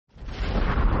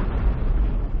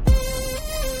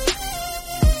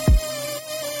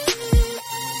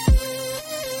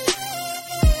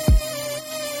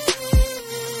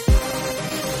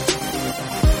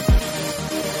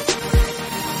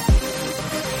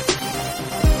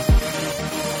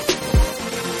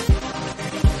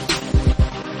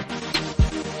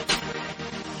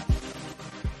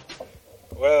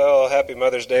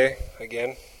Mother's Day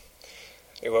again.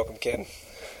 You're welcome, Ken.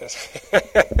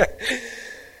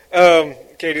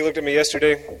 Katie looked at me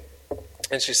yesterday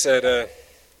and she said,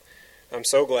 I'm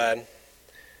so glad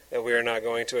that we are not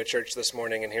going to a church this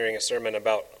morning and hearing a sermon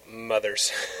about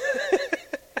mothers.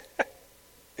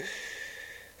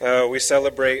 We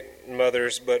celebrate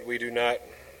mothers, but we do not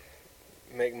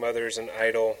make mothers an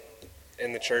idol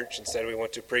in the church. Instead, we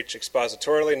want to preach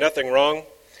expositorily. Nothing wrong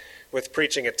with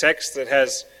preaching a text that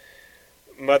has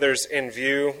mothers in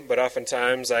view, but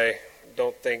oftentimes I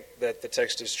don't think that the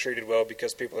text is treated well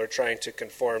because people are trying to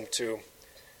conform to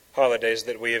holidays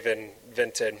that we have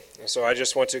invented. And so I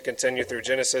just want to continue through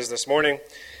Genesis this morning,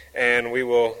 and we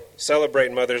will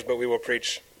celebrate mothers, but we will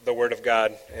preach the Word of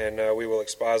God, and we will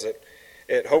exposit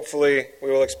it. Hopefully, we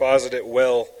will exposit it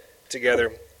well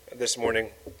together this morning.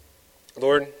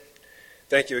 Lord,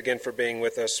 thank you again for being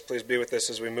with us. Please be with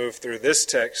us as we move through this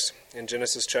text in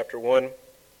Genesis chapter 1.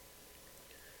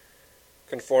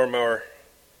 Conform our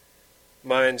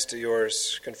minds to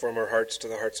yours. Conform our hearts to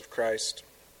the hearts of Christ.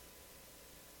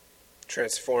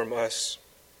 Transform us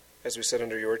as we sit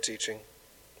under your teaching.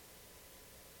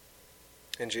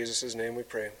 In Jesus' name we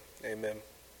pray. Amen.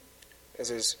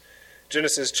 This is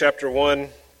Genesis chapter 1,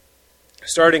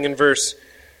 starting in verse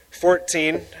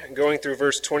 14, going through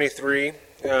verse 23.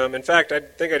 In fact, I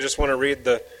think I just want to read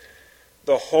the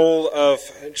whole of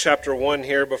chapter 1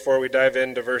 here before we dive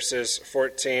into verses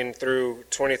 14 through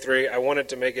 23. I wanted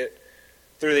to make it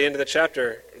through the end of the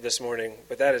chapter this morning,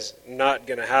 but that is not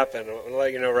going to happen. I'll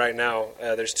let you know right now.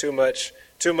 There's too much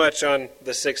on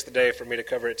the sixth day for me to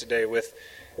cover it today with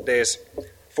days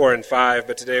 4 and 5,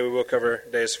 but today we will cover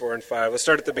days 4 and 5. Let's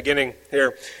start at the beginning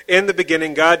here. In the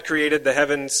beginning, God created the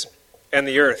heavens and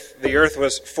the earth. The earth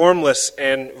was formless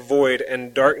and void,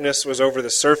 and darkness was over the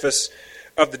surface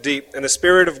of the deep, and the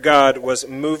Spirit of God was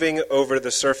moving over the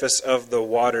surface of the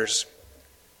waters.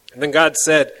 And then God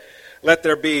said, "Let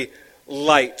there be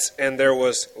light," and there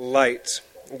was light.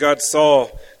 God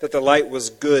saw that the light was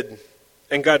good,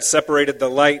 and God separated the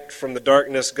light from the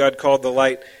darkness. God called the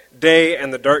light day,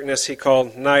 and the darkness he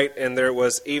called night, and there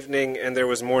was evening, and there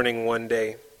was morning one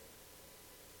day.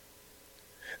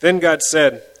 Then God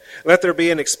said, "Let there be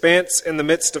an expanse in the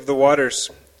midst of the waters,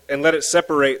 and let it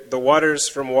separate the waters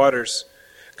from waters."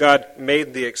 God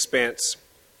made the expanse,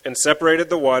 and separated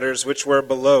the waters which were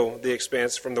below the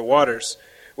expanse from the waters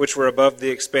which were above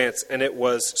the expanse, and it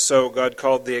was so. God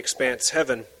called the expanse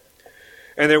heaven.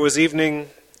 And there was evening,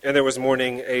 and there was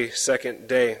morning a second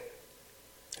day.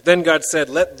 Then God said,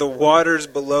 "Let the waters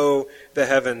below the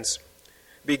heavens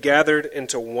be gathered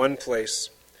into one place,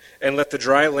 and let the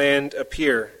dry land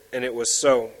appear," and it was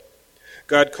so.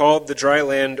 God called the dry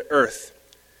land earth,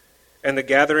 and the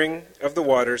gathering of the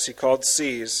waters he called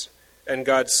seas, and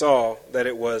God saw that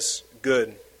it was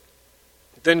good.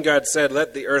 Then God said,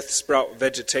 "Let the earth sprout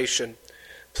vegetation,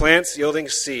 plants yielding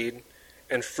seed,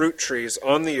 and fruit trees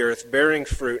on the earth bearing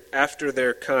fruit after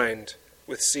their kind,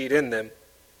 with seed in them."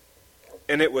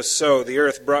 And it was so. The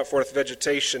earth brought forth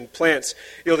vegetation, plants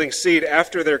yielding seed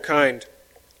after their kind,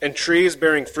 and trees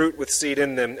bearing fruit with seed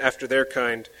in them after their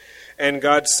kind. And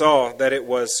God saw that it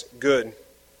was good.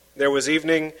 There was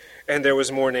evening, and there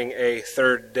was morning a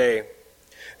third day.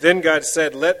 Then God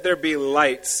said, "Let there be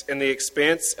lights in the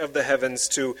expanse of the heavens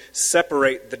to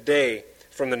separate the day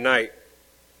from the night,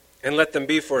 and let them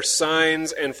be for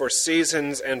signs and for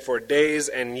seasons and for days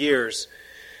and years.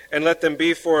 And let them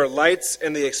be for lights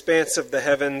in the expanse of the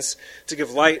heavens to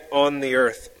give light on the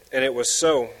earth." And it was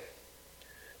so.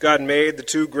 God made the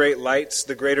two great lights,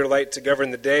 the greater light to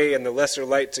govern the day and the lesser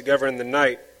light to govern the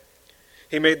night.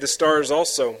 He made the stars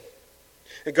also.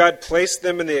 And God placed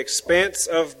them in the expanse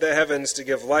of the heavens to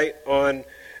give light on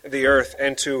the earth,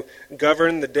 and to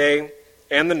govern the day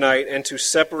and the night, and to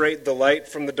separate the light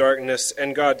from the darkness.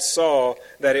 And God saw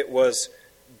that it was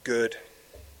good.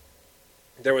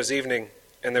 There was evening,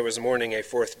 and there was morning a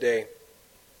fourth day.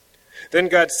 Then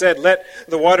God said, "Let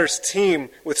the waters teem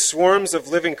with swarms of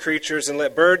living creatures, and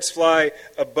let birds fly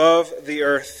above the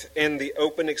earth in the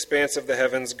open expanse of the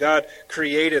heavens." God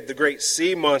created the great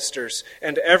sea monsters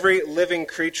and every living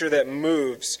creature that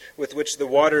moves, with which the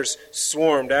waters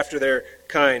swarmed after their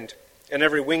kind, and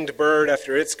every winged bird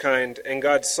after its kind. And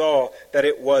God saw that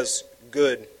it was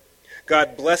good.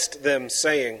 God blessed them,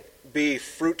 saying, "Be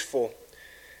fruitful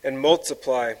and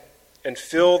multiply, and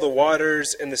fill the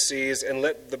waters and the seas, and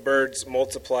let the birds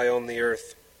multiply on the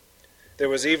earth." There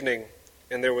was evening,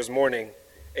 and there was morning,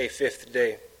 a fifth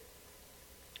day.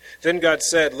 Then God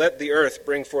said, "Let the earth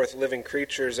bring forth living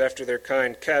creatures after their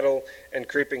kind, cattle and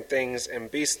creeping things, and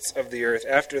beasts of the earth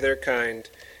after their kind."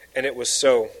 And it was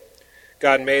so.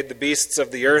 God made the beasts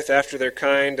of the earth after their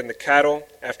kind, and the cattle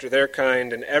after their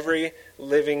kind, and every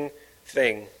living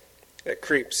thing that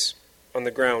creeps on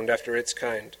the ground after its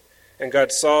kind. And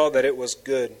God saw that it was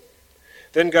good.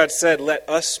 Then God said, "Let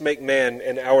us make man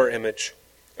in our image,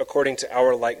 according to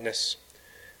our likeness,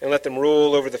 and let them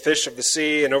rule over the fish of the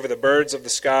sea, and over the birds of the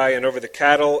sky, and over the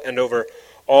cattle, and over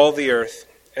all the earth,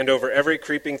 and over every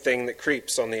creeping thing that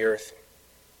creeps on the earth."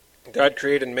 God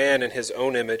created man in his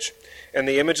own image. In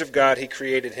the image of God he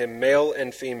created him, male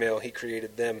and female he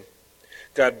created them.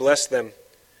 God blessed them,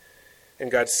 and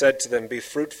God said to them, "Be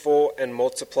fruitful and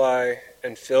multiply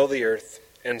and fill the earth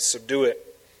and subdue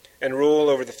it, and rule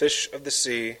over the fish of the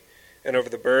sea, and over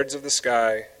the birds of the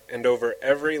sky, and over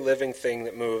every living thing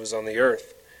that moves on the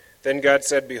earth." Then God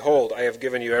said, "Behold, I have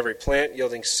given you every plant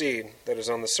yielding seed that is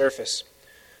on the surface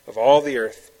of all the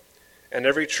earth, and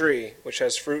every tree which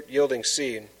has fruit yielding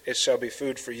seed, it shall be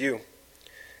food for you.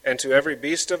 And to every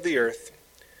beast of the earth,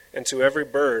 and to every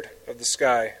bird of the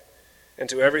sky, and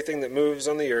to everything that moves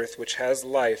on the earth which has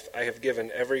life, I have given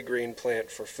every green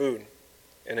plant for food."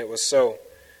 And it was so.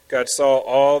 God saw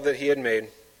all that he had made,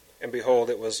 and behold,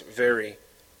 it was very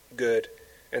good.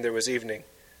 And there was evening,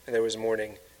 and there was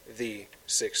morning, the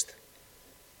sixth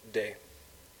day.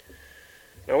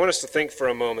 Now I want us to think for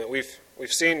a moment.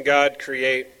 We've seen God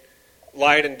create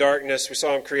light and darkness. We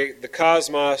saw him create the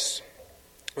cosmos.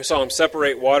 We saw him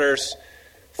separate waters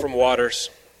from waters,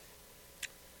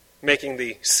 making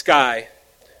the sky.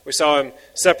 We saw him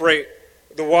separate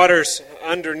the waters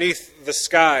underneath the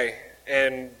sky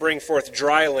and bring forth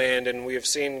dry land. And we have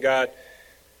seen God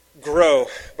grow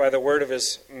by the word of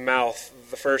his mouth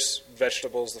the first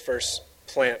vegetables, the first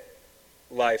plant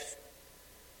life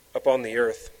upon the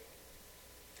earth.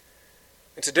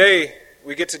 And today,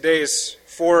 we get to days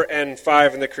 4 and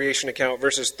 5 in the creation account,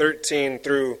 verses 13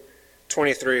 through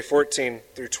 23, 14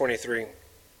 through 23.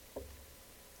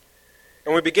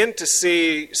 And we begin to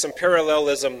see some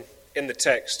parallelism in the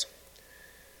text.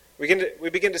 We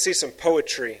begin to see some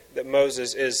poetry that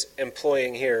Moses is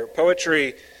employing here.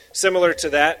 Poetry similar to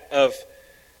that of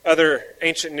other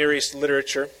ancient Near East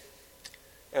literature,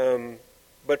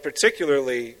 but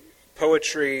particularly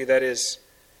poetry that is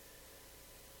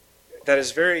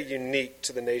very unique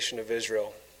to the nation of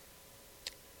Israel.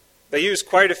 They use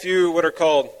quite a few what are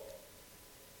called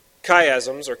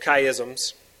chiasms or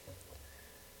chiasms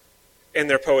in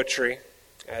their poetry.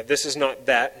 This is not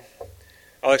that.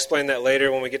 I'll explain that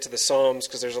later when we get to the Psalms,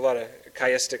 because there's a lot of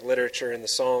chiastic literature in the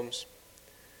Psalms.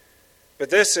 But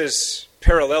this is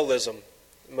parallelism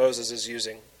Moses is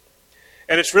using.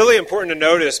 And it's really important to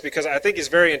notice, because I think he's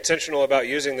very intentional about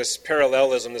using this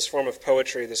parallelism, this form of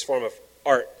poetry, this form of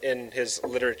art in his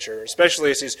literature,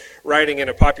 especially as he's writing in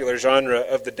a popular genre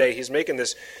of the day. He's making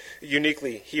this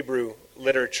uniquely Hebrew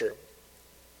literature.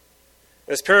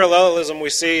 This parallelism we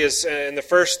see is in the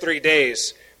first 3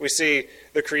 days. We see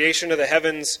the creation of the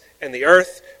heavens and the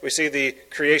earth. We see the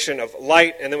creation of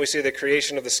light, and then we see the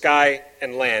creation of the sky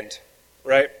and land.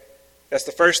 Right? That's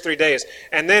the first 3 days.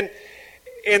 And then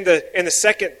in the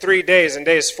second 3 days, in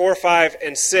days 4, 5,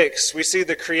 and 6, we see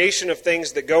the creation of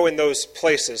things that go in those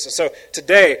places. And so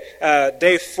today,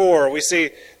 day 4, we see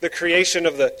the creation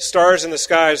of the stars in the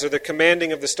skies, or the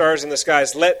commanding of the stars in the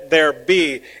skies. Let there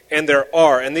be, and there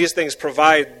are. And these things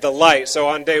provide the light. So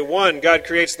on day 1, God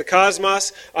creates the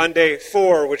cosmos. On day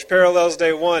 4, which parallels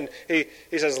day 1, he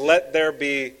says, let there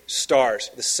be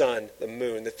stars, the sun, the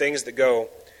moon, the things that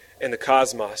go in the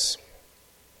cosmos.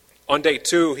 On day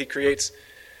 2, he creates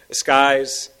the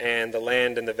skies and the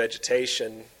land and the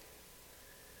vegetation.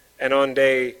 And on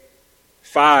day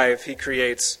 5, he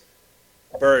creates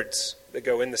birds that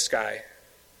go in the sky.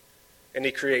 And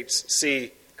he creates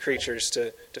sea creatures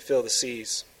to fill the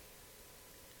seas.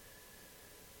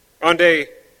 On day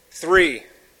 3,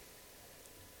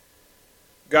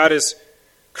 God is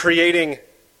creating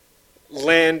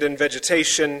land and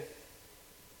vegetation.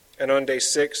 And on day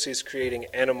 6, he's creating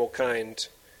animal kind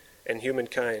and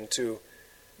humankind to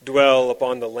dwell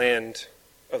upon the land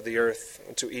of the earth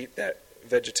and to eat that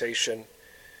vegetation.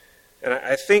 And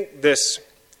I think this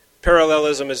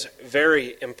parallelism is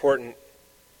very important.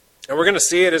 And we're going to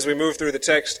see it as we move through the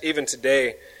text even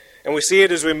today. And we see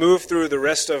it as we move through the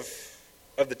rest of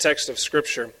the text of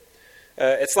Scripture.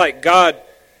 It's like God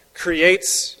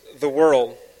creates the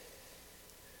world,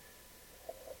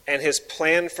 and his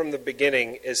plan from the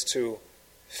beginning is to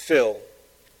fill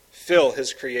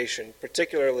his creation,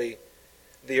 particularly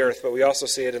the earth. But we also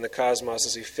see it in the cosmos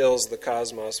as he fills the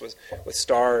cosmos with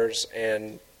stars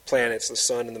and planets, the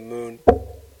sun and the moon.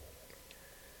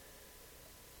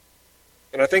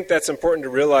 And I think that's important to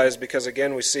realize because,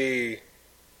 again, we see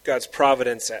God's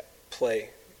providence at play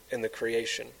in the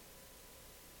creation.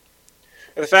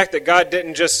 And the fact that God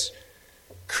didn't just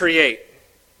create,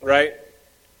 right?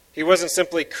 He wasn't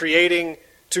simply creating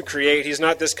to create. He's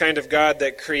not this kind of God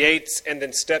that creates and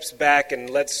then steps back and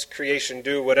lets creation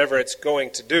do whatever it's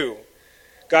going to do.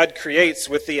 God creates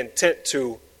with the intent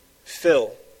to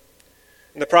fill.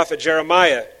 In the prophet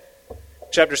Jeremiah,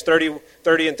 chapters 30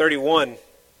 and 31,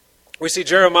 we see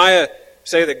Jeremiah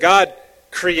say that God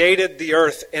created the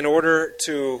earth in order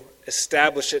to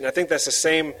establish it. And I think that's the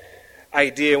same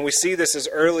idea. And we see this as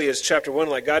early as chapter 1.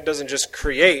 Like, God doesn't just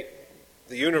create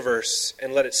the universe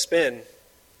and let it spin.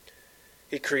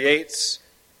 He creates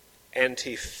and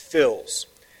He fills.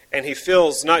 And He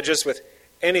fills not just with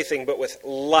anything, but with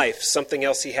life, something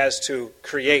else He has to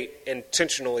create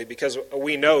intentionally, because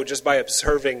we know just by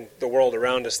observing the world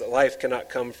around us that life cannot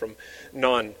come from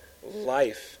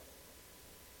non-life.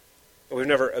 We've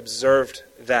never observed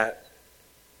that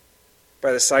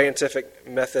by the scientific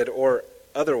method or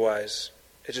otherwise.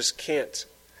 It just can't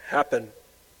happen.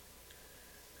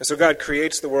 And so God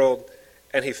creates the world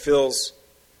and He fills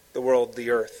the world, the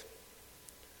earth.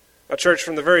 Now, church,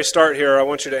 from the very start here, I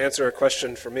want you to answer a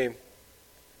question for me.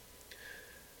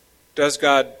 Does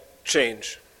God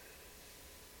change?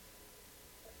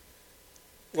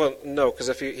 Well, no, because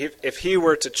if he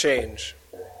were to change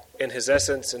in His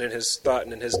essence and in His thought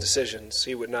and in His decisions,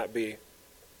 He would not be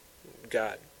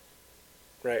God.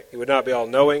 Right? He would not be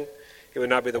all-knowing. He would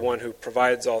not be the one who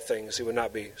provides all things. He would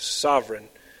not be sovereign,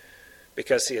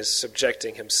 because He is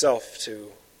subjecting Himself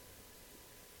to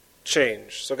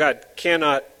change. So God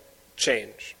cannot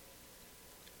change.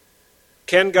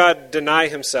 Can God deny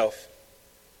Himself?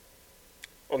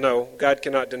 Well, no, God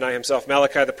cannot deny Himself.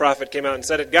 Malachi the prophet came out and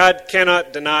said it. God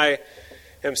cannot deny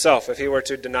Himself. If He were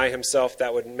to deny Himself,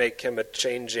 that would make Him a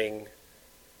changing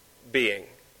being,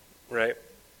 right?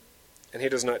 And He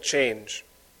does not change.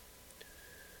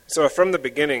 So from the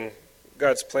beginning,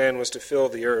 God's plan was to fill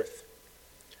the earth.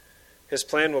 His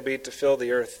plan will be to fill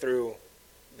the earth through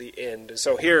the end. And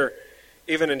so here,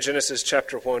 even in Genesis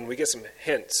chapter 1, we get some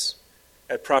hints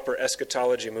at proper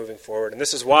eschatology moving forward. And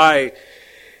this is why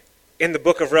in the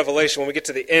book of Revelation, when we get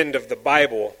to the end of the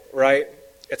Bible, right,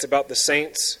 it's about the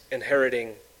saints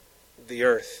inheriting the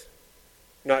earth,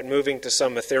 not moving to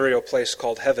some ethereal place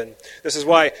called heaven. This is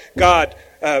why God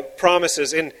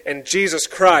promises in Jesus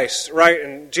Christ, right,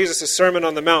 in Jesus' Sermon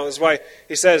on the Mount, this is why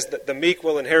He says that the meek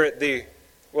will inherit the,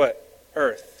 what?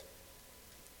 Earth.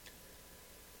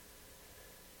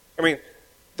 I mean,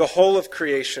 the whole of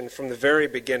creation from the very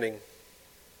beginning,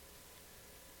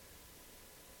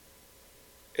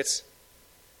 it's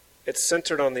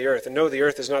centered on the earth. And no, the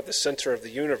earth is not the center of the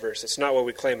universe. It's not what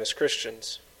we claim as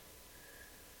Christians.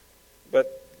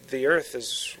 But the earth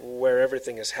is where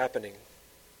everything is happening.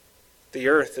 The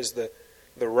earth is the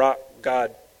rock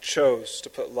God chose to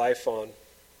put life on,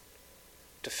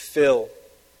 to fill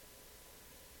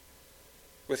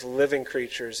with living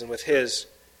creatures and with His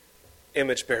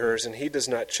image bearers. And He does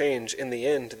not change. In the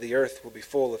end, the earth will be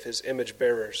full of His image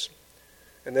bearers.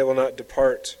 And they will not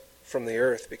depart from the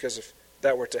earth, because if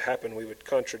that were to happen, we would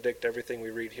contradict everything we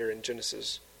read here in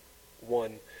Genesis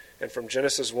 1. And from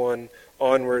Genesis 1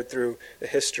 onward through the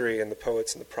history and the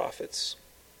poets and the prophets.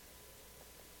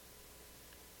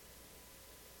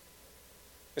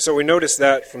 And so we notice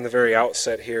that from the very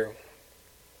outset here.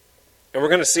 And we're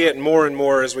going to see it more and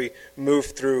more as we move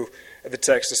through the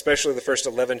text, especially the first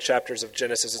 11 chapters of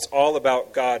Genesis. It's all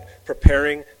about God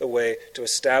preparing the way to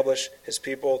establish His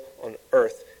people on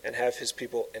earth and have His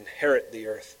people inherit the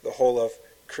earth, the whole of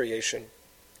creation.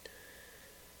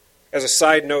 As a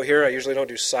side note here, I usually don't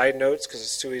do side notes because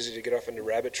it's too easy to get off into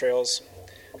rabbit trails.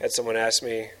 I had someone ask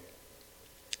me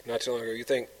not too long ago, you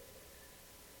think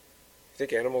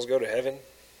animals go to heaven?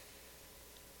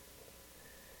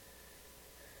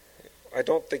 I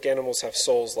don't think animals have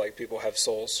souls like people have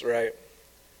souls, right?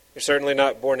 They're certainly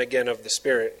not born again of the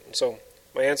Spirit. And so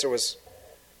my answer was,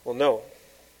 well, no.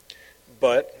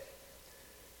 But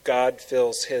God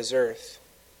fills His earth,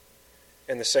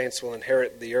 and the saints will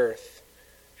inherit the earth,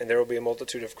 and there will be a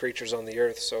multitude of creatures on the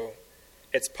earth. So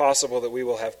it's possible that we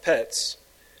will have pets,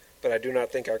 but I do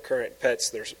not think our current pets,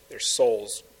 their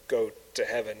souls go to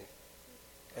heaven.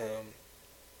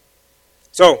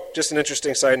 So just an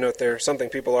interesting side note there, something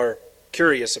people are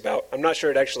curious about. I'm not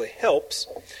sure it actually helps.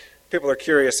 People are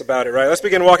curious about it, right? Let's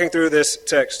begin walking through this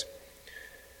text.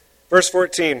 Verse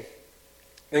 14.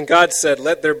 And God said,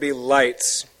 "Let there be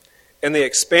lights in the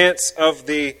expanse of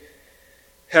the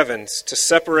heavens to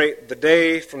separate the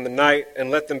day from the night, and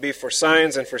let them be for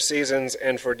signs and for seasons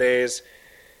and for days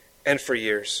and for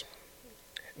years.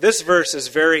 this verse is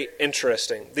very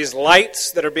interesting. These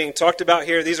lights that are being talked about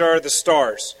here, these are the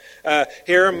stars.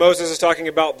 Here Moses is talking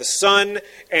about the sun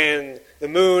and the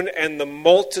moon and the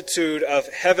multitude of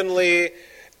heavenly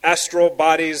astral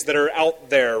bodies that are out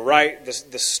there, right?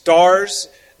 The stars,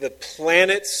 the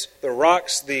planets, the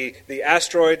rocks, the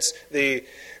asteroids, the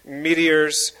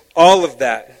meteors, all of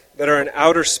that are in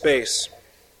outer space.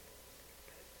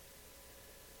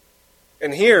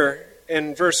 And here,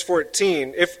 in verse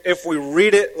 14, if we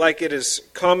read it like it is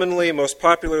commonly, most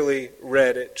popularly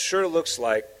read, it sure looks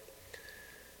like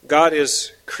God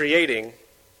is creating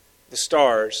the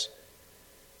stars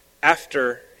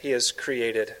after He has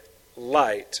created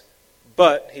light,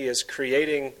 but He is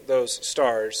creating those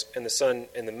stars and the sun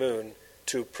and the moon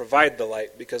to provide the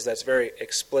light, because that's very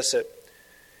explicit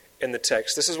in the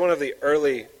text. This is one of the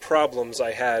early problems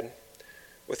I had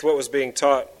with what was being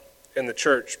taught in the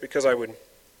church, because I would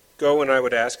go and I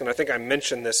would ask, and I think I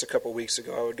mentioned this a couple weeks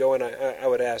ago, I would go and I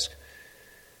would ask,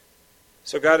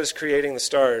 so God is creating the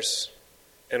stars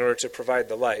in order to provide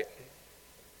the light,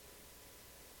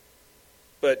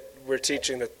 but we're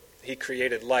teaching that He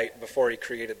created light before He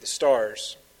created the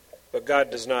stars, but God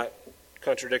does not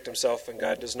contradict Himself, and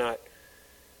God does not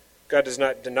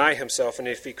deny Himself, and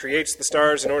if He creates the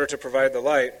stars in order to provide the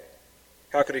light,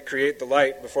 how could He create the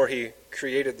light before He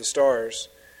created the stars?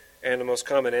 And the most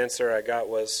common answer I got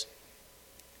was,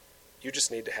 you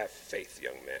just need to have faith,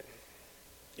 young man.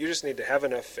 You just need to have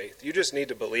enough faith. You just need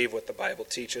to believe what the Bible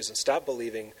teaches and stop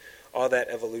believing all that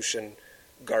evolution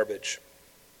garbage.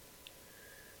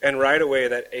 And right away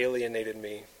that alienated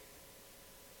me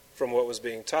from what was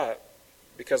being taught,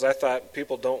 because I thought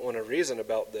people don't want to reason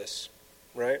about this,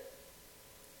 right?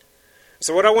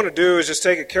 So what I want to do is just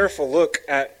take a careful look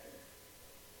at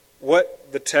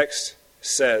what the text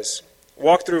says.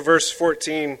 Walk through verse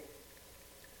 14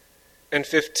 and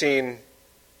 15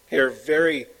 here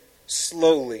very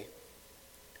slowly,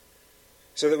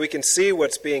 so that we can see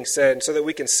what's being said, and so that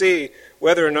we can see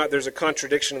whether or not there's a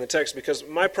contradiction in the text. Because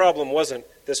my problem wasn't,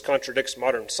 this contradicts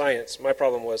modern science. My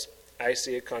problem was, I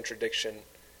see a contradiction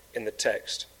in the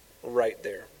text right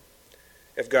there.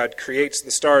 If God creates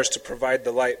the stars to provide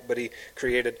the light, but He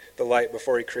created the light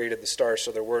before He created the stars,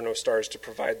 so there were no stars to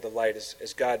provide the light,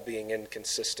 is God being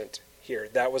inconsistent here?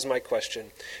 That was my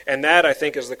question. And that, I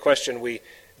think, is the question we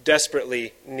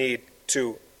desperately need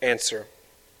to answer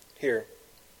here.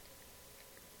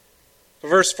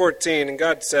 Verse 14, and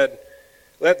God said,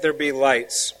 "Let there be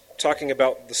lights," talking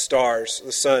about the stars,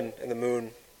 the sun and the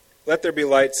moon. "Let there be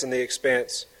lights in the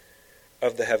expanse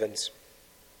of the heavens."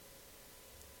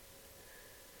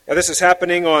 Now this is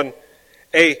happening on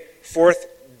a fourth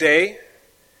day.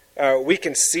 We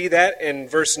can see that in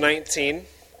verse 19.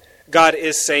 God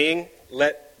is saying,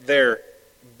 "Let there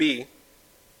be."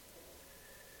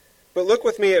 But look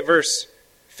with me at verse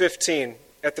 15,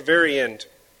 at the very end.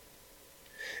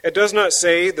 It does not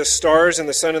say the stars and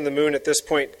the sun and the moon at this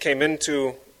point came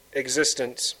into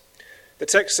existence. The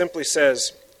text simply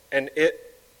says, "And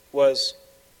it was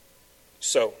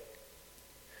so."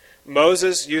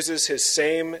 Moses uses his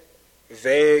same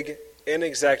vague,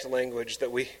 inexact language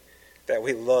that we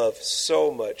love so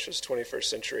much as 21st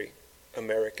century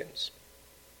Americans.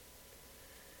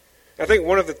 I think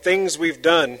one of the things we've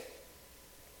done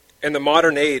in the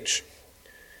modern age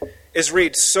is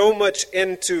read so much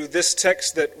into this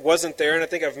text that wasn't there, and I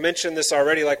think I've mentioned this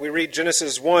already, like we read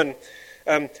Genesis 1,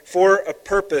 for a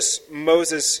purpose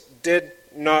Moses did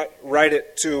not write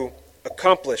it to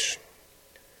accomplish.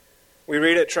 We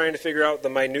read it trying to figure out the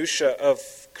minutia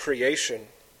of creation.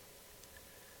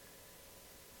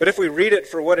 But if we read it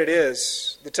for what it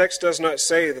is, the text does not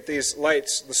say that these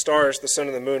lights, the stars, the sun,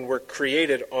 and the moon, were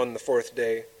created on the fourth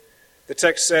day. The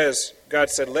text says, God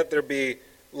said, "Let there be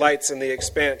lights in the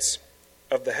expanse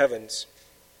of the heavens."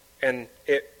 And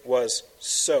it was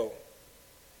so.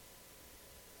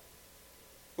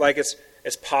 Like it's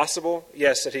possible,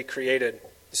 yes, that He created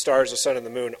the stars, the sun, and the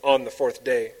moon on the fourth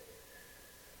day.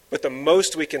 But the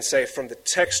most we can say from the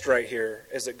text right here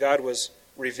is that God was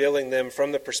revealing them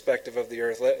from the perspective of the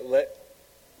earth.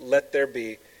 Let there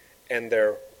be, and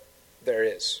there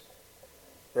is.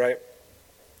 Right?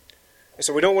 And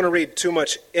so we don't want to read too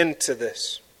much into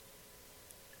this.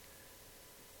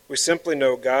 We simply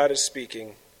know God is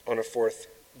speaking on a fourth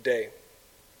day.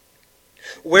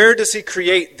 Where does He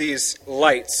create these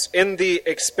lights? In the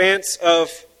expanse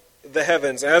of the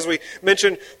heavens. As we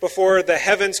mentioned before, the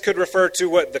heavens could refer to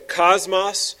what? The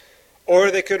cosmos,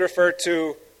 or they could refer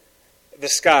to the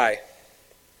sky.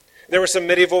 There were some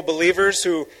medieval believers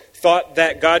who thought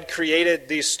that God created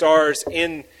these stars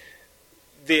in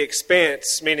the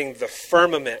expanse, meaning the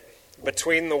firmament,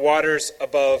 between the waters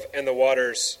above and the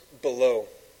waters below.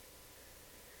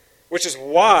 Which is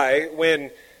why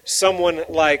when someone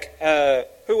like,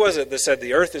 who was it that said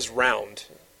the earth is round?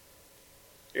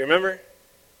 You remember?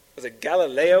 Was it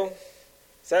Galileo?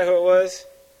 Is that who it was?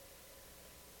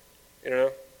 You don't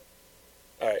know?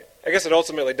 All right. I guess it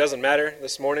ultimately doesn't matter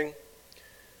this morning.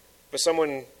 But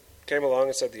someone came along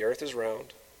and said the earth is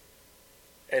round.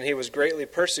 And he was greatly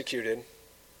persecuted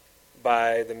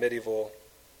by the medieval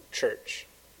church,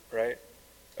 right?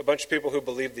 A bunch of people who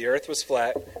believed the earth was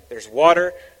flat. There's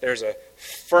water. There's a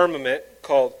firmament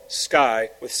called sky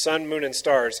with sun, moon, and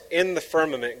stars in the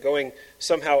firmament going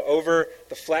somehow over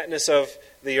the flatness of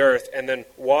the earth, and then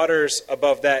waters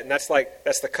above that. And that's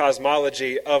the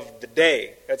cosmology of the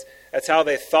day. That's how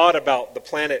they thought about the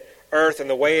planet Earth and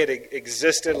the way it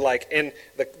existed like in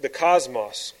the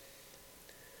cosmos.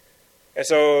 And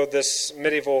so this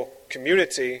medieval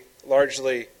community,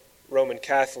 largely Roman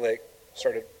Catholic,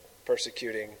 started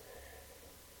persecuting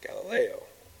Galileo.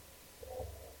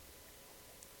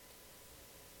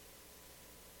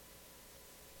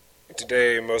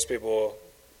 Today, most people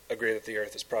agree that the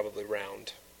earth is probably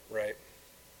round, right?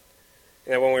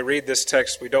 And that when we read this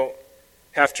text, we don't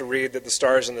have to read that the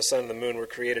stars and the sun and the moon were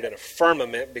created in a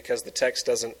firmament, because the text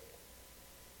doesn't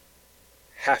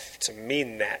have to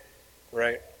mean that,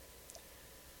 right?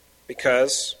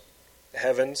 Because the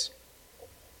heavens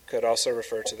could also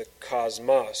refer to the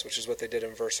cosmos, which is what they did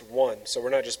in verse 1. So we're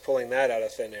not just pulling that out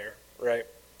of thin air, right?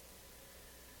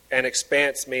 And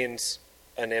expanse means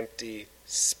an empty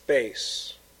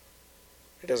space.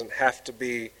 It doesn't have to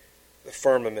be the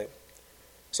firmament.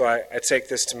 So I take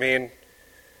this to mean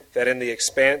that in the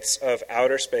expanse of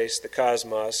outer space, the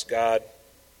cosmos, God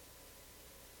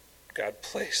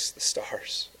placed the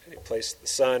stars, and He placed the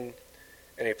sun,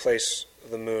 and He placed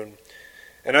the moon.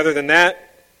 And other than that,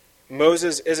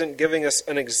 Moses isn't giving us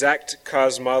an exact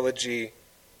cosmology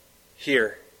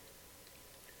here.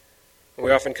 And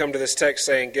we often come to this text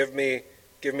saying, give me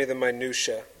the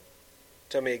minutia.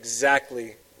 Tell me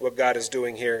exactly what God is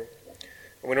doing here.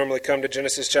 And we normally come to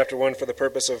Genesis chapter 1 for the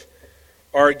purpose of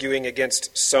arguing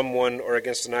against someone or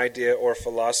against an idea or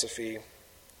philosophy.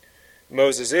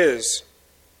 Moses is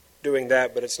doing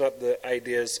that, but it's not the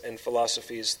ideas and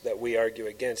philosophies that we argue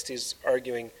against. He's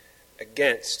arguing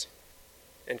against,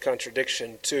 in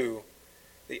contradiction to,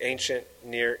 the ancient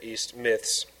Near East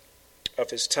myths of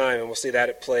his time. And we'll see that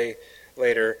at play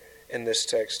later in this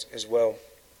text as well.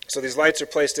 So these lights are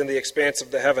placed in the expanse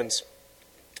of the heavens.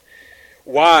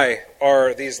 Why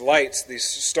are these lights, these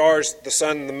stars, the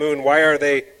sun and the moon, why are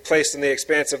they placed in the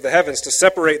expanse of the heavens? To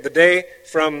separate the day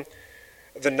from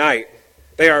the night.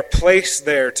 They are placed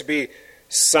there to be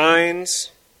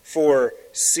signs for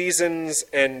seasons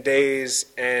and days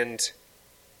and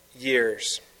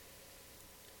years.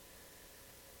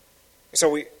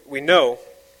 So we know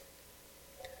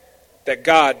that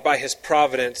God, by His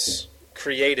providence,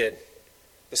 created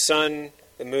the sun,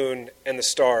 the moon, and the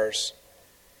stars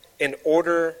in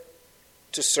order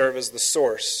to serve as the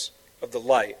source of the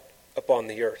light upon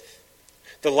the earth.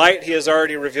 The light He has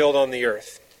already revealed on the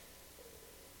earth.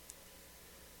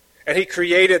 And He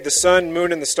created the sun,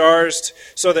 moon, and the stars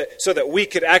so that we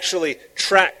could actually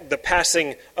track the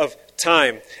passing of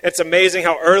time. It's amazing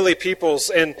how early peoples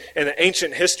in the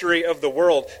ancient history of the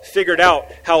world figured out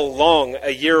how long a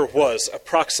year was,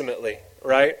 approximately,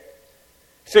 right?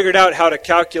 Figured out how to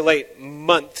calculate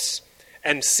months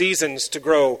and seasons to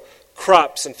grow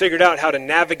crops, and figured out how to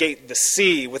navigate the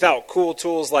sea without cool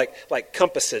tools like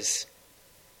compasses.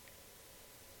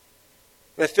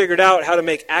 They figured out how to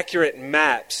make accurate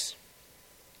maps.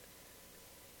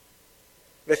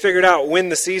 They figured out when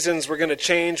the seasons were going to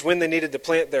change, when they needed to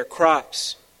plant their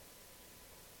crops.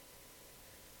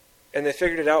 And they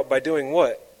figured it out by doing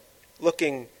what?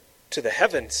 Looking to the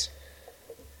heavens.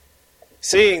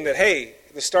 Seeing that, hey,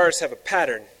 the stars have a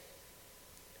pattern.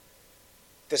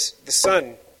 The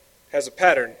sun has a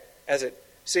pattern as it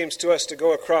seems to us to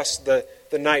go across the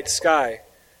night sky.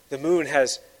 The moon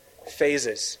has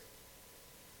phases.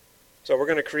 So we're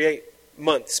going to create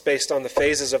months based on the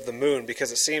phases of the moon,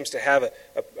 because it seems to have a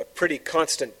pretty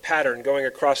constant pattern going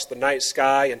across the night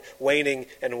sky and waning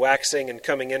and waxing and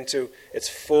coming into its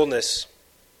fullness.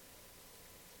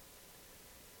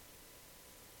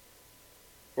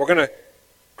 We're going to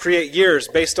create years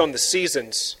based on the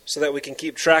seasons so that we can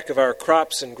keep track of our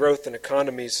crops and growth and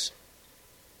economies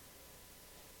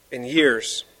in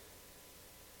years.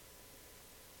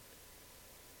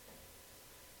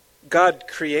 God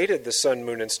created the sun,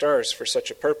 moon, and stars for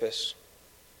such a purpose.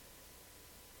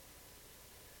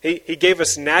 He gave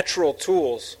us natural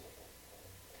tools.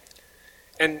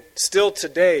 And still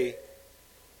today,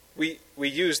 we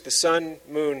use the sun,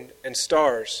 moon, and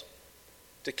stars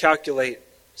to calculate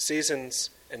seasons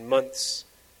and months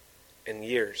and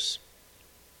years.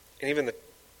 And even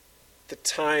the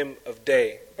time of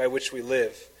day by which we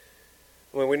live.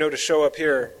 When we know to show up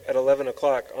here at 11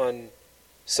 o'clock on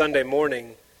Sunday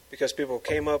morning because people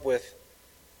came up with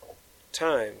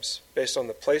times based on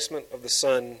the placement of the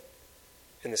sun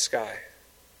in the sky.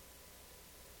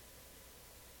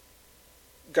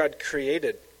 God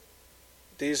created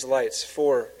these lights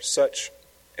for such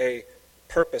a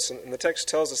purpose, and the text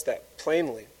tells us that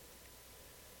plainly.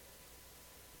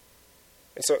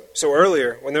 And so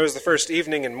earlier, when there was the first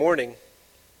evening and morning,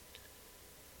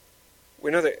 we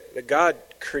know that God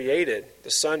created the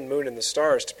sun, moon, and the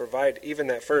stars to provide even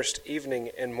that first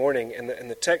evening and morning. And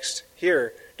the text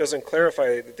here doesn't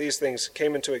clarify that these things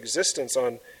came into existence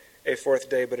on a fourth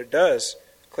day, but it does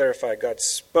clarify God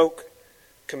spoke,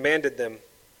 commanded them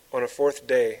on a fourth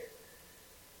day.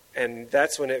 And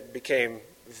that's when it became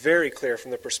very clear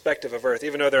from the perspective of earth,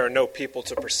 even though there are no people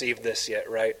to perceive this yet,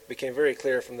 right? It became very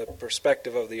clear from the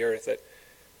perspective of the earth that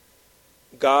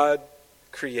God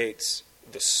creates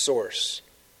the source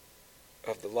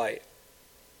of the light.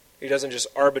 He doesn't just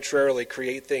arbitrarily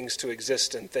create things to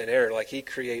exist in thin air. Like he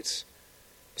creates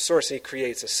a source, he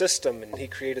creates a system, and he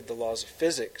created the laws of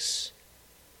physics.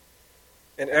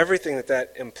 And everything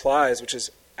that implies, which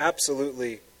is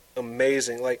absolutely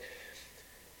amazing. Like,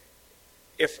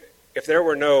 if there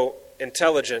were no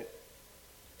intelligent,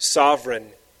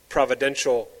 sovereign,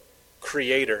 providential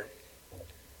creator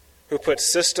who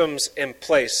puts systems in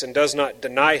place and does not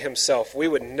deny himself, we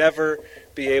would never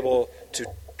be able to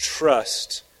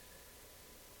trust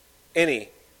any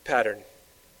pattern.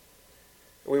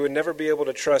 We would never be able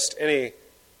to trust any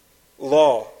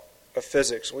law of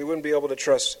physics. We wouldn't be able to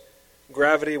trust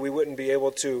gravity. We wouldn't be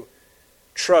able to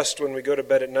trust when we go to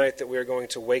bed at night that we are going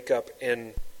to wake up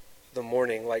in the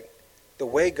morning. Like the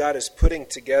way God is putting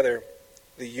together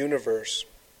the universe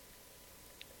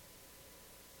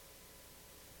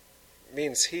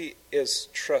means he is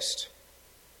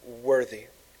trustworthy.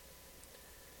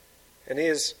 And he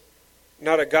is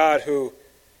not a God who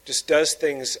just does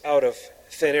things out of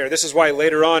thin air. This is why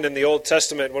later on in the Old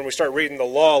Testament, when we start reading the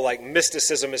law, like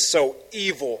mysticism is so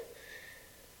evil.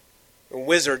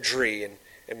 Wizardry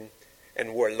and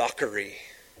warlockery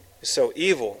is so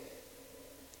evil.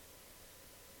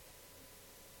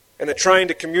 And that trying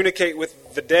to communicate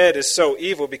with the dead is so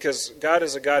evil because God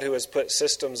is a God who has put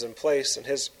systems in place, and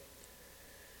his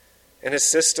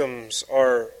systems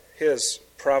are his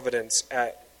providence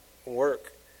at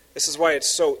work. This is why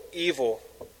it's so evil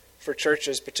for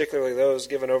churches, particularly those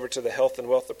given over to the health and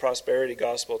wealth, the prosperity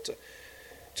gospel,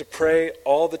 to pray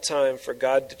all the time for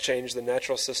God to change the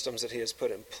natural systems that he has put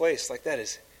in place. Like that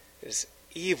is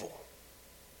evil.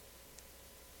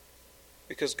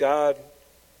 Because God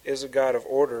is a God of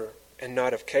order and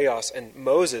not of chaos. And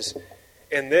Moses,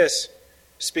 in this,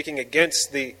 speaking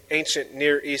against the ancient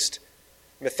Near East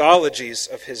mythologies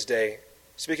of his day,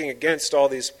 speaking against all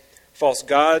these false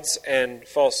gods and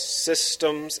false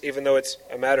systems, even though it's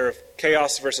a matter of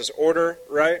chaos versus order,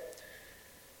 right?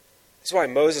 That's why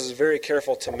Moses is very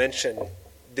careful to mention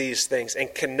these things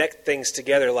and connect things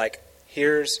together like,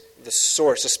 here's the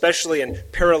source, especially in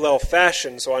parallel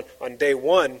fashion. So on day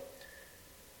one,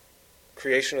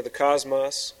 creation of the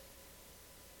cosmos,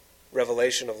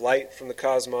 revelation of light from the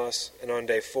cosmos, and on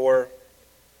day 4,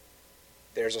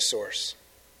 there's a source.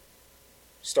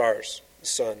 Stars, the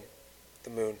sun,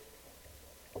 the moon.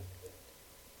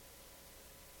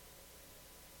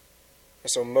 And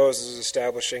so Moses is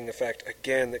establishing the fact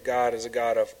again that God is a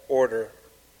God of order,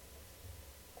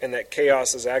 and that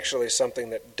chaos is actually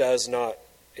something that does not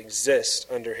exist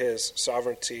under his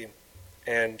sovereignty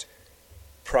and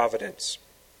providence.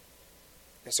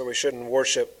 And so we shouldn't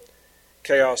worship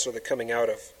chaos or the coming out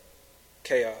of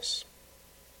chaos.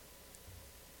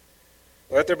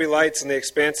 Let there be lights in the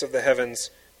expanse of the heavens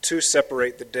to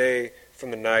separate the day from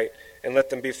the night, and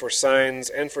let them be for signs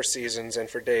and for seasons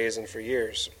and for days and for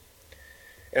years.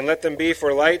 And let them be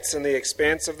for lights in the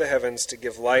expanse of the heavens to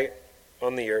give light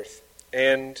on the earth.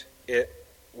 And it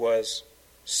was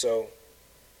so.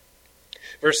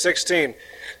 Verse 16,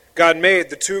 God made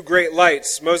the 2 great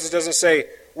lights. Moses doesn't say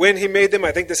when he made them.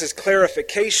 I think this is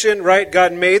clarification, right?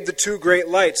 God made the 2 great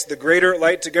lights. The greater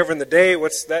light to govern the day.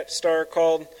 What's that star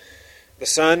called? The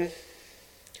sun.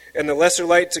 And the lesser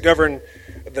light to govern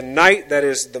the night, that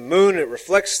is the moon. It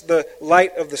reflects the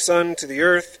light of the sun to the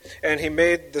earth. And he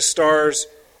made the stars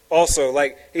also.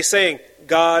 Like he's saying,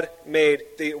 God made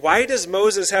the... Why does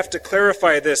Moses have to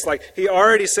clarify this? Like he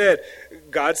already said,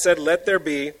 God said, let there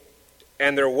be,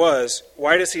 and there was.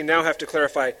 Why does he now have to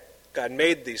clarify, God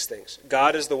made these things.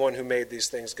 God is the one who made these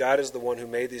things. God is the one who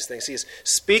made these things. He's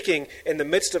speaking in the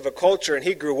midst of a culture, and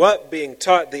he grew up being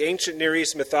taught the ancient Near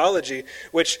East mythology,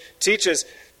 which teaches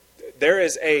there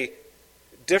is a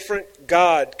different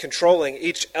God controlling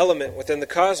each element within the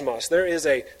cosmos. There is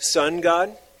a sun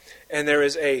god, and there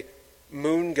is a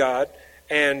moon god.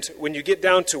 And when you get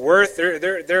down to earth,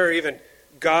 there are even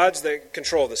gods that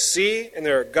control the sea, and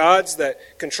there are gods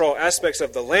that control aspects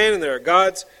of the land, and there are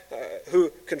gods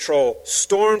who control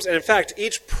storms. And in fact,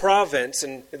 each province,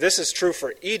 and this is true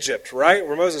for Egypt, right,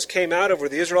 where Moses came out of, where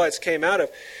the Israelites came out of,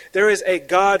 there is a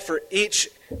God for each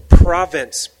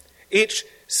province. Each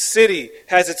city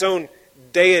has its own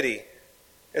deity,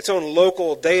 its own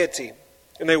local deity,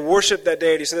 and they worship that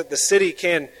deity so that the city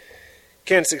can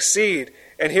succeed.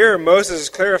 And here Moses is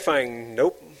clarifying,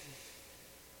 nope.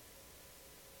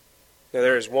 No,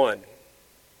 there is one.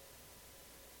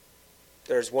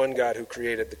 There is one God who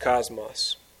created the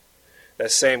cosmos.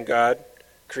 That same God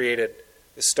created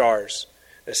the stars.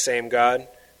 The same God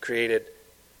created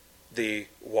the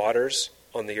waters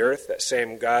on the earth. That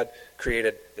same God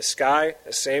created the sky.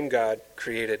 The same God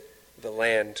created the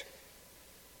land.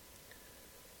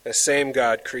 That same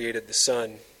God created the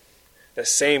sun. That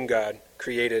same God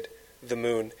created the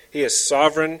moon. He is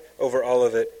sovereign over all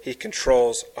of it. He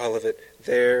controls all of it.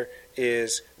 There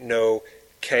is no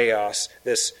chaos.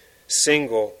 This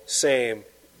single, same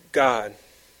God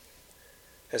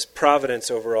has providence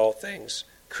over all things,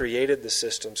 created the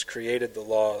systems, created the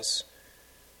laws.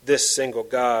 This single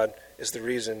God is the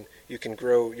reason you can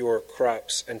grow your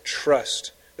crops and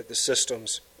trust that the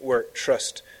systems work.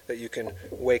 Trust that you can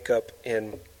wake up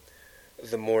in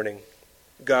the morning.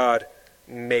 God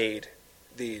made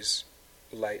these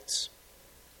lights.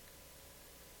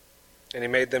 And he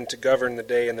made them to govern the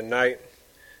day and the night,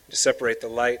 to separate the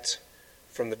light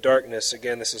from the darkness.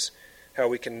 Again, this is how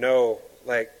we can know,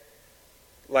 like,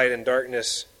 light and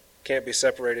darkness can't be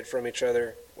separated from each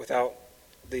other without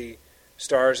the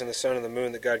stars and the sun and the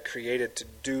moon that God created to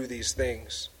do these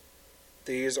things.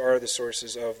 These are the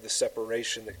sources of the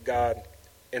separation that God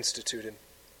instituted.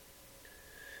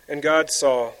 And God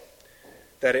saw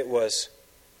that it was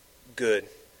good.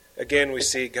 Again, we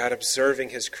see God observing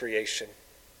his creation,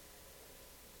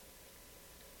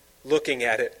 looking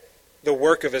at it, the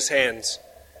work of his hands,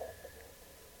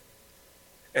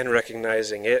 and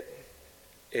recognizing it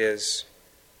is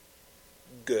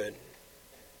good.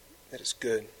 It is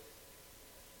good.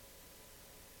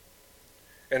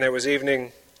 And there was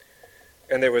evening,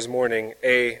 and there was morning,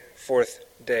 a fourth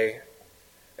day.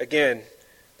 Again,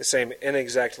 the same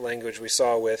inexact language we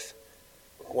saw with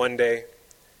one day,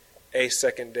 a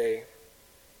second day,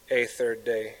 a third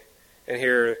day. And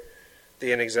here,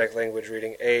 the inexact language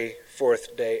reading, a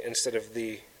fourth day instead of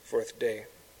the fourth day.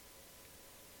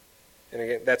 And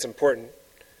again, that's important.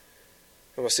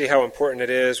 And we'll see how important it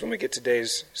is when we get to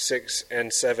days 6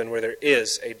 and 7, where there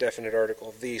is a definite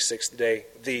article, the sixth day,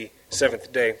 the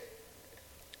seventh day.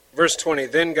 Verse 20,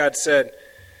 then God said,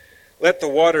 let the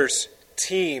waters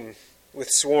teem with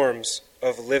swarms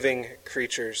of living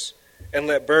creatures, and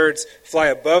let birds fly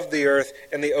above the earth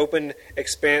in the open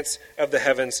expanse of the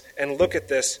heavens. And look at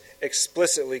this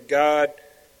explicitly. God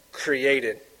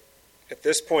created. At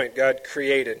this point, God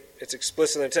created. It's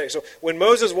explicit in the text. So when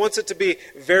Moses wants it to be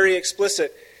very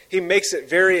explicit, he makes it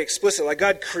very explicit. Like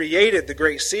God created the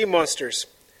great sea monsters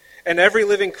and every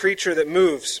living creature that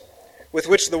moves, with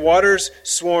which the waters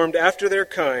swarmed after their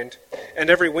kind, and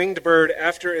every winged bird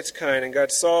after its kind. And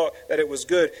God saw that it was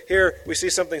good. Here we see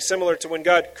something similar to when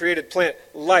God created plant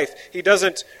life. He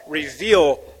doesn't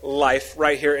reveal life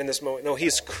right here in this moment. No,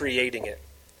 he's creating it.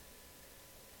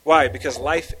 Why? Because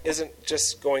life isn't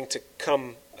just going to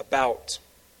come about.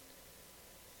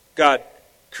 God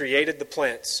created the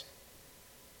plants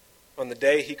on the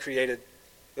day he created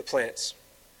the plants.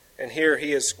 And here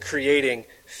he is creating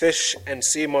fish and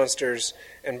sea monsters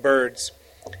and birds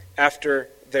after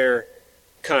their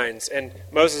kinds. And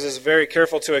Moses is very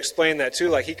careful to explain that too.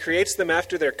 Like he creates them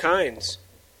after their kinds.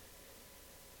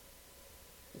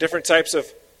 Different types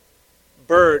of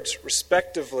birds,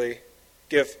 respectively,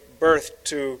 give birth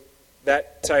to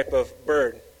that type of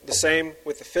bird. The same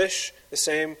with the fish, the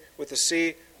same with the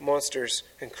sea monsters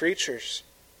and creatures.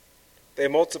 They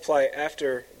multiply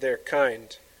after their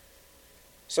kind.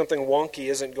 Something wonky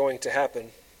isn't going to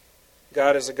happen.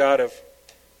 God is a God of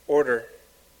order.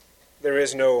 There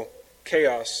is no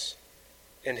chaos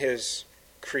in his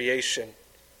creation.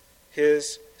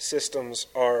 His systems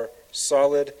are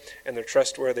solid, and they're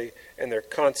trustworthy, and they're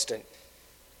constant.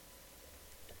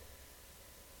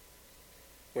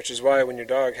 Which is why when your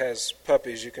dog has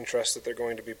puppies, you can trust that they're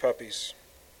going to be puppies.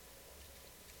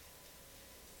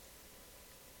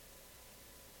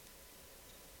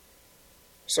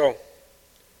 So,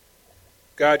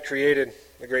 God created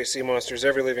the great sea monsters,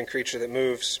 every living creature that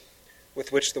moves,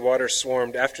 with which the waters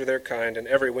swarmed after their kind, and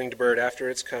every winged bird after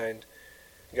its kind.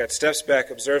 God steps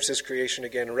back, observes his creation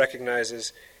again, and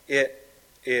recognizes it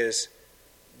is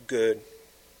good.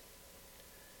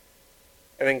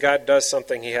 And then God does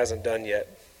something he hasn't done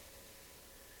yet,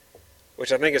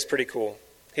 which I think is pretty cool.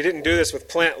 He didn't do this with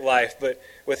plant life, but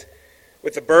with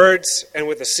the birds and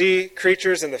with the sea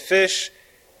creatures and the fish,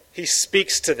 he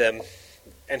speaks to them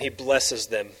and he blesses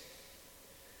them.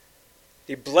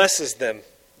 He blesses them,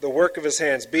 the work of his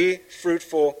hands. Be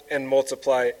fruitful and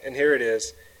multiply. And here it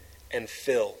is. And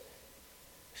fill.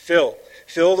 Fill.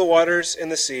 Fill the waters in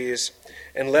the seas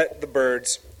and let the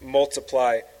birds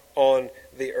multiply on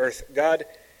the earth. God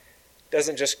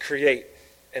doesn't just create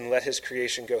and let his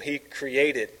creation go. He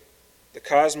created the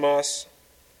cosmos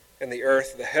and the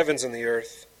earth, the heavens and the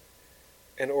earth,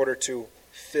 in order to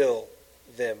fill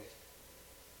them.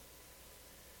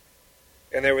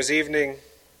 And there was evening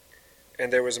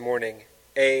and there was morning,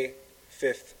 a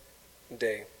fifth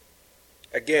day.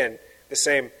 Again, the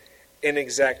same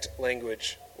inexact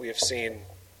language we have seen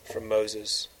from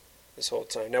Moses this whole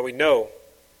time. Now we know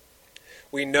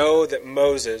that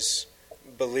Moses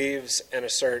believes and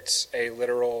asserts a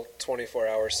literal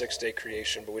 24-hour, 6-day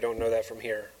creation, but we don't know that from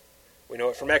here. We know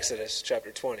it from Exodus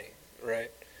chapter 20,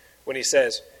 right? When he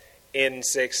says, in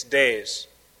 6 days,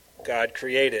 God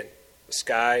created the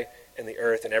sky and the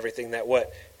earth and everything that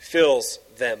what? Fills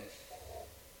them.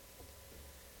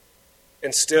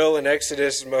 And still in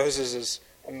Exodus, Moses is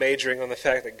majoring on the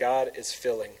fact that God is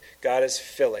filling. God is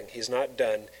filling. He's not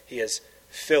done. He is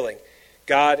filling.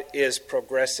 God is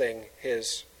progressing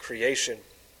his creation.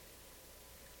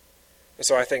 And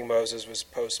so I think Moses was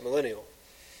post-millennial.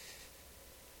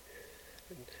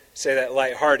 Say that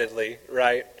lightheartedly,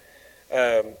 right?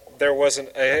 There wasn't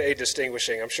a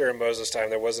distinguishing, I'm sure in Moses' time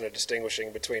there wasn't a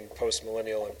distinguishing between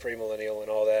post-millennial and premillennial and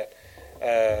all that.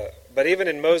 But even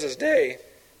in Moses' day,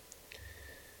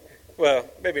 well,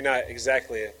 maybe not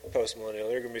exactly a post-millennial.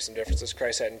 There are going to be some differences.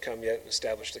 Christ hadn't come yet and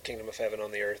established the kingdom of heaven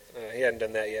on the earth. He hadn't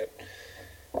done that yet.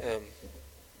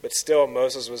 But still,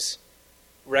 Moses was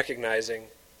recognizing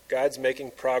God's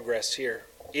making progress here.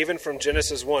 Even from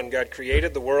Genesis 1, God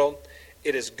created the world.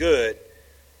 It is good,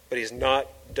 but he's not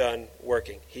done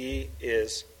working. He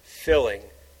is filling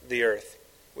the earth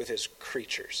with his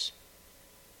creatures.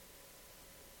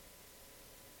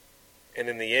 And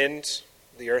in the end,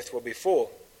 the earth will be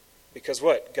full. Because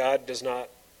what? God does not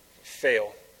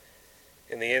fail.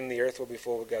 In the end, the earth will be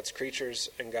full with God's creatures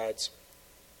and God's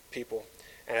people.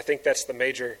 And I think that's the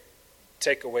major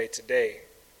takeaway today.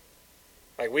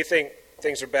 Like, we think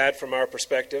things are bad from our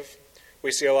perspective.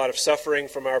 We see a lot of suffering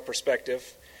from our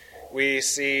perspective. We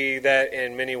see that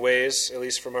in many ways, at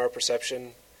least from our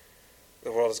perception,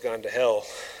 the world has gone to hell,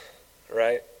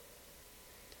 right?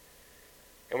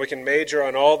 And we can major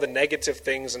on all the negative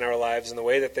things in our lives and the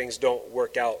way that things don't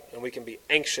work out. And we can be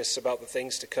anxious about the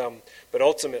things to come. But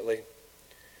ultimately,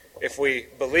 if we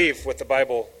believe what the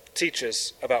Bible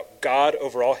teaches about God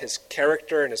overall, his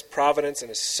character and his providence and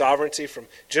his sovereignty from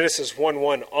Genesis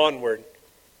 1:1 onward,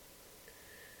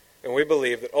 and we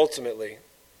believe that ultimately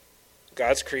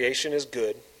God's creation is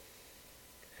good,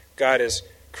 God is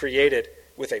created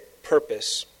with a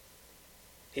purpose,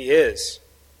 he is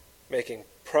making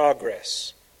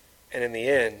progress, and in the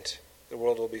end, the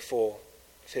world will be full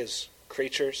of his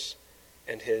creatures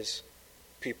and his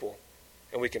people.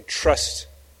 And we can trust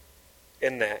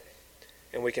in that,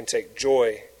 and we can take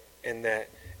joy in that,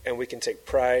 and we can take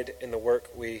pride in the work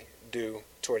we do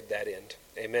toward that end.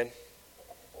 Amen.